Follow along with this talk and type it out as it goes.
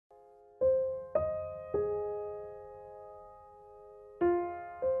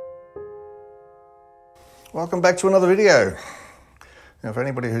Welcome back to another video. Now, for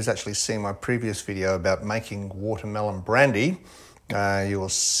anybody who's actually seen my previous video about making watermelon brandy, you will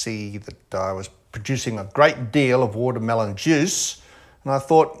see that I was producing a great deal of watermelon juice, and I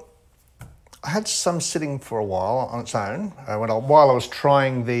thought I had some sitting for a while on its own while I was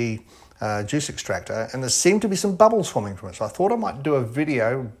trying the juice extractor, and there seemed to be some bubbles forming from it. So I thought I might do a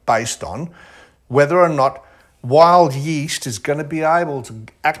video based on whether or not wild yeast is going to be able to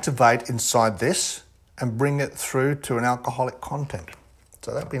activate inside this and bring it through to an alcoholic content.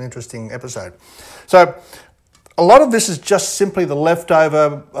 So that'd be an interesting episode. So a lot of this is just simply the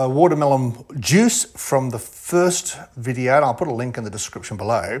leftover watermelon juice from the first video, and I'll put a link in the description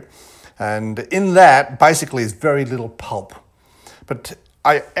below. And in that, basically, is very little pulp. But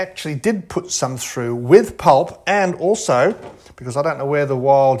I actually did put some through with pulp, and also, because I don't know where the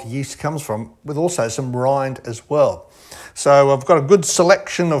wild yeast comes from, with also some rind as well. So I've got a good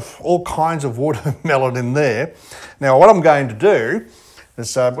selection of all kinds of watermelon in there. Now what I'm going to do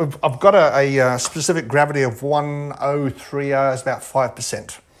is I've got a specific gravity of 1030, it's about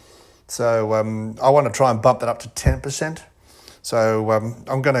 5%. So I want to try and bump that up to 10%. So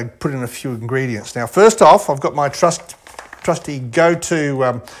I'm going to put in a few ingredients. Now first off, I've got my trusty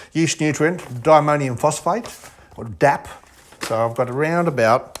go-to yeast nutrient, diammonium phosphate, or DAP. So I've got around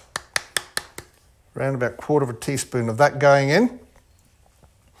about quarter of a teaspoon of that going in.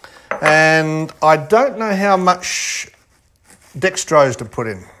 And I don't know how much dextrose to put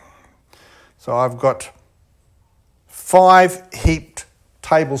in. So I've got 5 heaped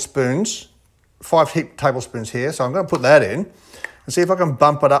tablespoons here. So I'm going to put that in and see if I can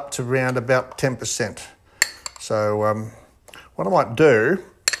bump it up to around about 10%. So what I might do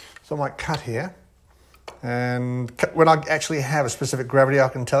is I might cut here. And when I actually have a specific gravity, I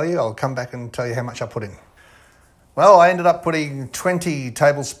can tell you, I'll come back and tell you how much I put in. Well, I ended up putting 20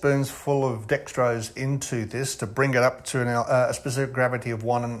 tablespoons full of dextrose into this to bring it up to a specific gravity of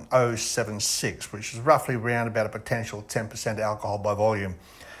 1076, which is roughly around about a potential 10% alcohol by volume.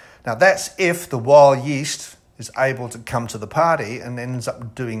 Now that's if the wild yeast is able to come to the party and ends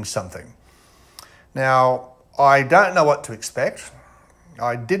up doing something. Now, I don't know what to expect.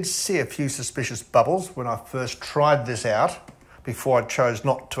 I did see a few suspicious bubbles when I first tried this out before I chose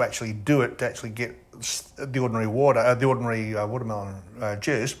not to actually do it to actually get the ordinary watermelon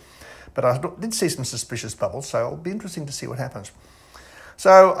juice. But I did see some suspicious bubbles, so it'll be interesting to see what happens.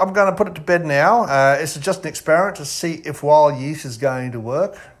 So I'm going to put it to bed now. It's just an experiment to see if wild yeast is going to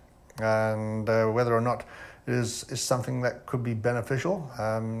work and whether or not it is something that could be beneficial.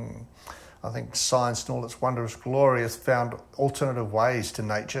 I think science in all its wondrous glory has found alternative ways to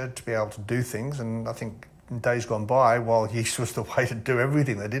nature to be able to do things, and I think in days gone by, wild yeast was the way to do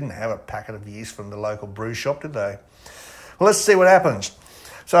everything. They didn't have a packet of yeast from the local brew shop, did they? Well, let's see what happens.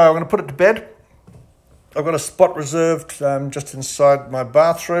 So I'm going to put it to bed. I've got a spot reserved just inside my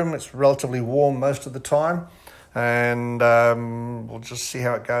bathroom. It's relatively warm most of the time, and we'll just see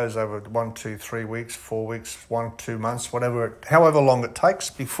how it goes over 1, 2, 3 weeks, 4 weeks, 1, 2 months, however long it takes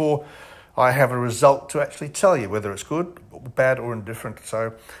before I have a result to actually tell you whether it's good, bad, or indifferent.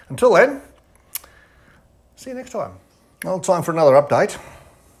 So until then, see you next time. Well, time for another update.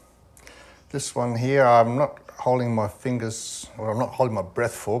 This one here, I'm not holding my fingers, or I'm not holding my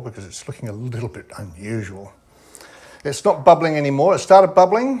breath for, because it's looking a little bit unusual. It's not bubbling anymore. It started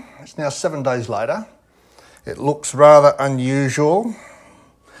bubbling. It's now 7 days later. It looks rather unusual.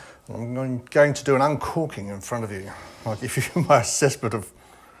 I'm going to do an uncorking in front of you. I'll give you my assessment of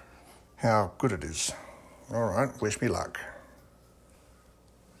how good it is. All right, wish me luck.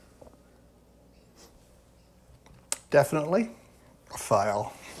 Definitely a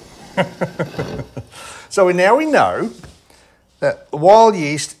fail. So now we know that wild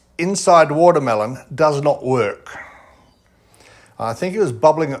yeast inside watermelon does not work. I think it was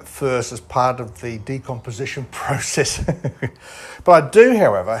bubbling at first as part of the decomposition process. But I do,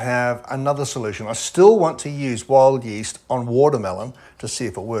 however, have another solution. I still want to use wild yeast on watermelon to see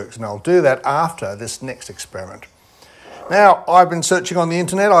if it works, and I'll do that after this next experiment. Now, I've been searching on the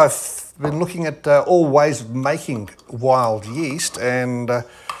internet. I've been looking at all ways of making wild yeast, and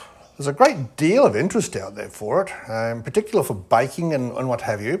there's a great deal of interest out there for it, in particular for baking and what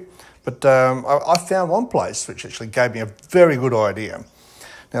have you. But I found one place which actually gave me a very good idea.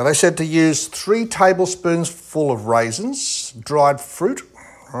 Now, they said to use 3 tablespoons full of raisins, dried fruit.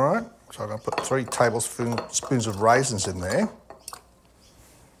 All right, so I'm going to put 3 tablespoons of raisins in there,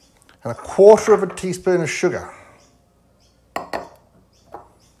 and 1/4 of a teaspoon of sugar.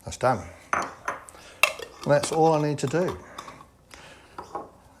 That's done. And that's all I need to do.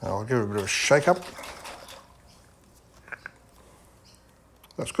 I'll give it a bit of a shake up.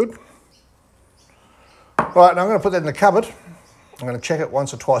 That's good. Right, now I'm going to put that in the cupboard. I'm going to check it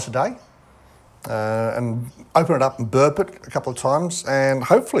once or twice a day and open it up and burp it a couple of times, and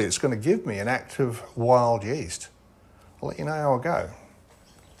hopefully it's going to give me an active wild yeast. I'll let you know how I go.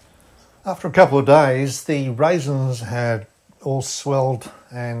 After a couple of days, the raisins had all swelled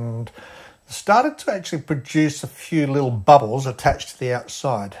and started to actually produce a few little bubbles attached to the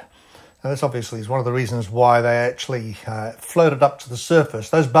outside. Now, this obviously is one of the reasons why they actually floated up to the surface.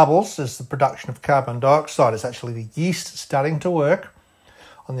 Those bubbles is the production of carbon dioxide. It's actually the yeast starting to work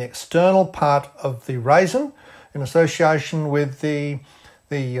on the external part of the raisin in association with the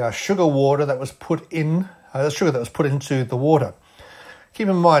sugar water that was put in, the sugar that was put into the water. Keep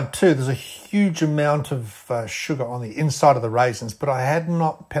in mind too, there's a huge amount of sugar on the inside of the raisins, but I had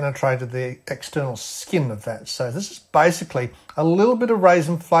not penetrated the external skin of that. So this is basically a little bit of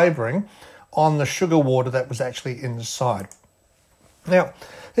raisin flavouring on the sugar water that was actually inside. Now,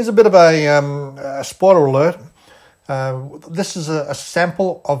 here's a bit of a spoiler alert. This is a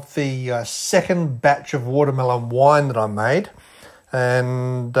sample of the second batch of watermelon wine that I made.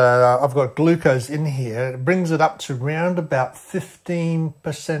 And I've got glucose in here. It brings it up to round about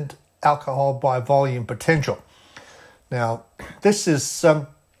 15% alcohol by volume potential. Now, this is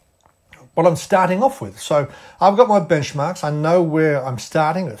what I'm starting off with. So I've got my benchmarks. I know where I'm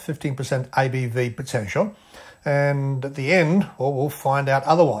starting at 15% ABV potential. And at the end, well, we'll find out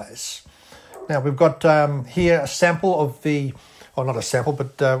otherwise. Now, we've got here a sample of the, well, not a sample,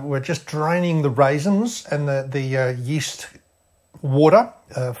 but we're just draining the raisins and the yeast water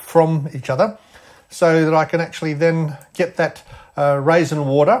from each other so that I can actually then get that raisin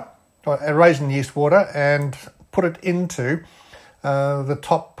water, raisin yeast water, and put it into the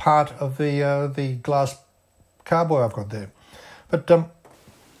top part of the glass carboy I've got there. But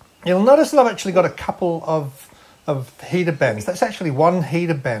you'll notice that I've actually got a couple of heater bands. That's actually one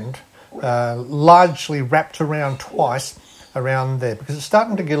heater band largely wrapped around twice around there because it's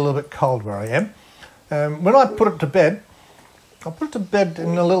starting to get a little bit cold where I am. When I put it to bed, I'll put it to bed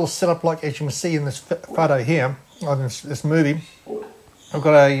in a little setup like as you can see in this photo here, or this movie. I've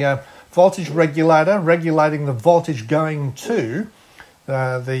got a voltage regulator regulating the voltage going to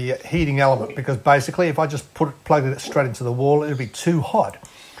the heating element, because basically if I just plugged it straight into the wall, it'd be too hot.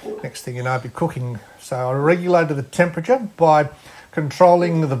 Next thing you know, I'd be cooking. So I regulated the temperature by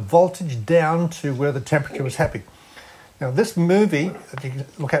controlling the voltage down to where the temperature was happy. Now this movie that you can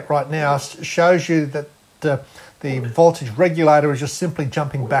look at right now shows you that the voltage regulator is just simply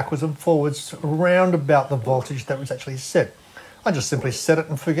jumping backwards and forwards around about the voltage that was actually set. I just simply set it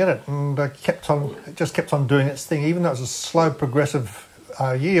and forget it, and it just kept on doing its thing. Even though it was a slow progressive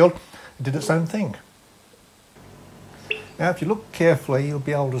yield, it did its own thing. Now if you look carefully, you'll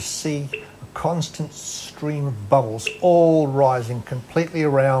be able to see a constant stream of bubbles all rising completely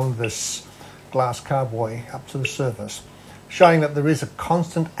around this glass carboy up to the surface, showing that there is a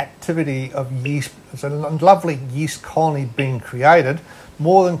constant activity of yeast. There's a lovely yeast colony being created,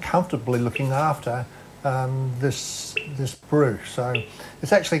 more than comfortably looking after this brew. So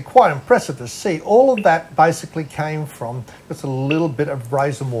it's actually quite impressive to see. All of that basically came from just a little bit of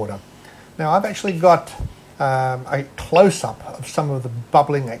raisin water. Now I've actually got a close-up of some of the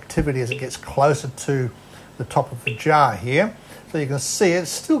bubbling activity as it gets closer to the top of the jar here. So you can see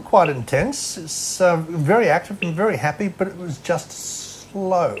it's still quite intense. It's very active and very happy, but it was just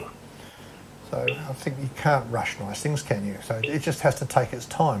slow. So I think you can't rush nice things, can you? So it just has to take its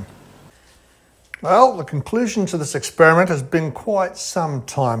time. Well, the conclusion to this experiment has been quite some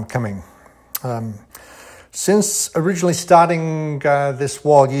time coming. Since originally starting this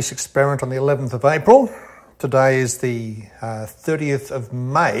wild yeast experiment on the 11th of April, today is the 30th of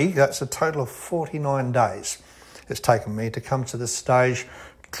May. That's a total of 49 days. It's taken me to come to this stage,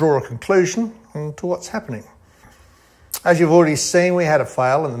 draw a conclusion to what's happening. As you've already seen, we had a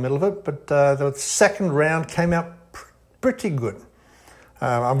fail in the middle of it, but the second round came out pretty good.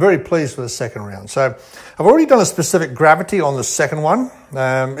 I'm very pleased with the second round. So I've already done a specific gravity on the second one.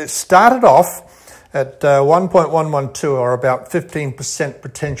 It started off at 1.112, or about 15%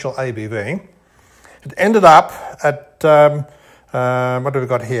 potential ABV. It ended up at what have we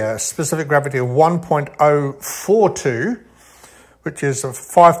got here? A specific gravity of 1.042, which is a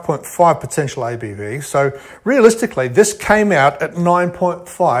 5.5 potential ABV. So realistically, this came out at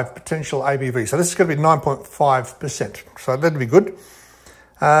 9.5 potential ABV. So this is going to be 9.5%. So that'd be good.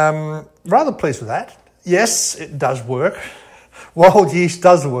 Rather pleased with that. Yes, it does work. Wild yeast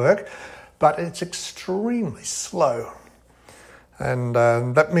does work, but it's extremely slow. And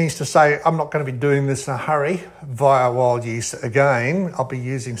that means to say I'm not going to be doing this in a hurry via wild yeast again. I'll be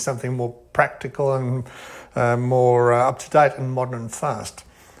using something more practical and more up-to-date and modern and fast.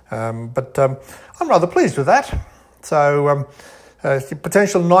 But I'm rather pleased with that. So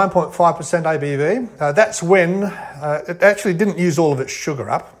potential 9.5% ABV. That's when it actually didn't use all of its sugar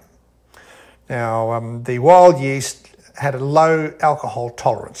up. Now, the wild yeast had a low alcohol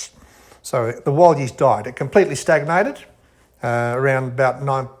tolerance. So the wild yeast died. It completely stagnated around about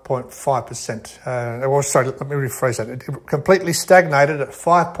 9.5%. Well, sorry, let me rephrase that. It completely stagnated at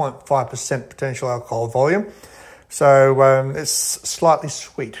 5.5% potential alcohol volume. So it's slightly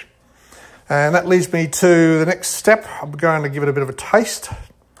sweet. And that leads me to the next step. I'm going to give it a bit of a taste.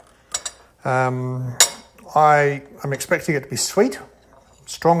 I am expecting it to be sweet,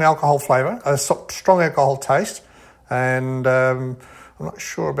 strong alcohol flavour, a strong alcohol taste, and I'm not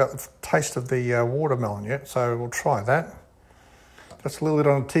sure about the taste of the watermelon yet, so we'll try that. Just a little bit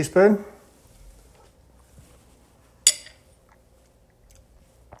on a teaspoon.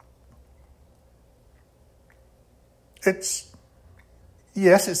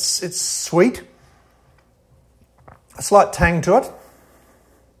 Yes, it's sweet. A slight tang to it. It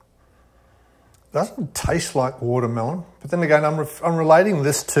doesn't taste like watermelon, but then again, I'm relating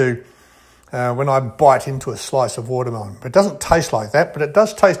this to when I bite into a slice of watermelon. It doesn't taste like that, but it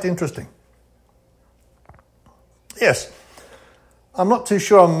does taste interesting. Yes, I'm not too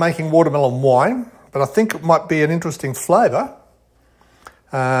sure I'm making watermelon wine, but I think it might be an interesting flavour.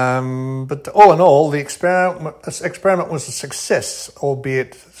 But all in all, the experiment was a success,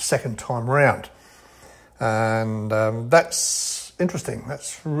 albeit second time round. And that's interesting.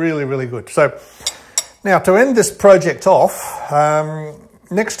 That's really, really good. So now to end this project off,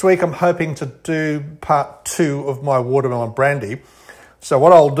 next week I'm hoping to do part 2 of my watermelon brandy. So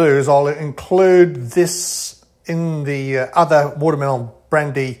what I'll do is I'll include this in the other watermelon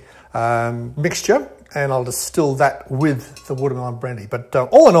brandy mixture, and I'll distill that with the watermelon brandy. But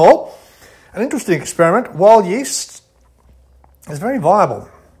all in all, an interesting experiment. Wild yeast is very viable.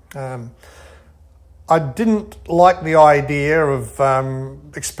 I didn't like the idea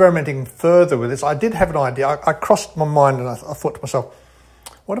of experimenting further with this. I did have an idea. I crossed my mind and I thought to myself,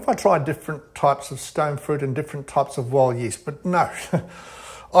 what if I tried different types of stone fruit and different types of wild yeast? But no,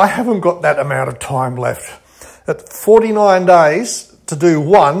 I haven't got that amount of time left. At 49 days to do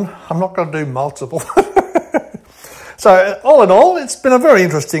one, I'm not going to do multiple. So all in all, it's been a very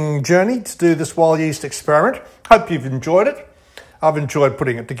interesting journey to do this wild yeast experiment. Hope you've enjoyed it. I've enjoyed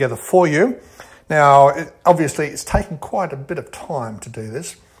putting it together for you. Now, obviously, it's taken quite a bit of time to do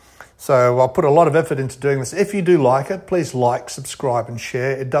this. So I'll put a lot of effort into doing this. If you do like it, please like, subscribe and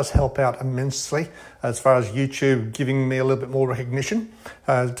share. It does help out immensely as far as YouTube giving me a little bit more recognition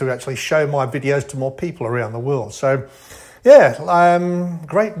to actually show my videos to more people around the world. So yeah,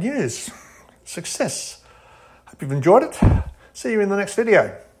 great news. Success. Hope you've enjoyed it. See you in the next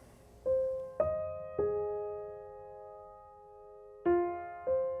video.